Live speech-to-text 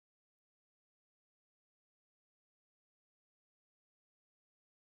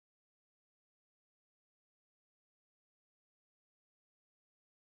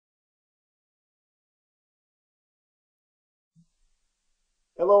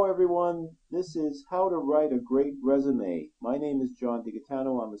Hello everyone, this is How to Write a Great Resume. My name is John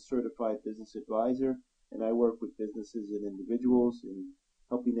DiGaetano. I'm a certified business advisor and I work with businesses and individuals in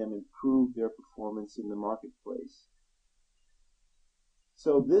helping them improve their performance in the marketplace.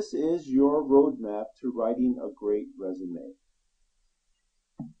 So this is your roadmap to writing a great resume.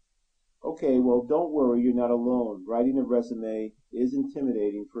 Okay, well don't worry, you're not alone. Writing a resume is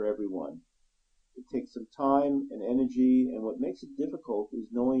intimidating for everyone. It takes some time and energy, and what makes it difficult is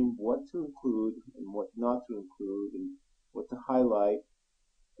knowing what to include and what not to include, and what to highlight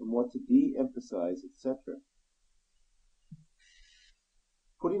and what to de-emphasize, etc.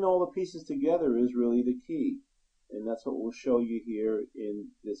 Putting all the pieces together is really the key, and that's what we'll show you here in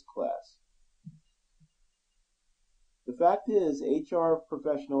this class. The fact is, HR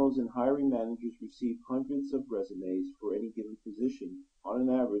professionals and hiring managers receive hundreds of resumes for any given position on an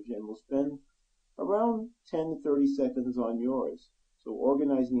average, and will spend around 10 to 30 seconds on yours. So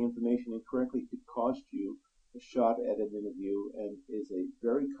organizing the information incorrectly could cost you a shot at an interview and is a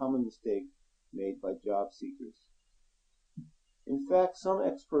very common mistake made by job seekers. In fact, some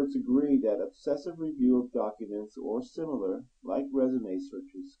experts agree that obsessive review of documents or similar, like resume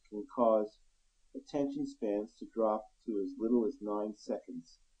searches, can cause attention spans to drop to as little as 9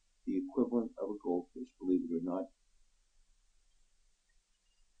 seconds, the equivalent of a goldfish, believe it or not.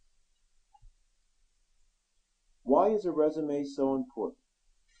 Why is a resume so important?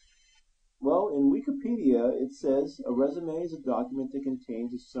 Well, in Wikipedia, it says a resume is a document that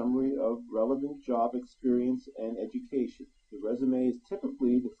contains a summary of relevant job experience and education. The resume is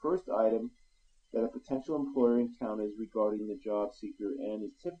typically the first item that a potential employer encounters regarding the job seeker and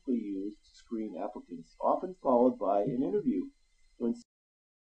is typically used to screen applicants, often followed by an interview. When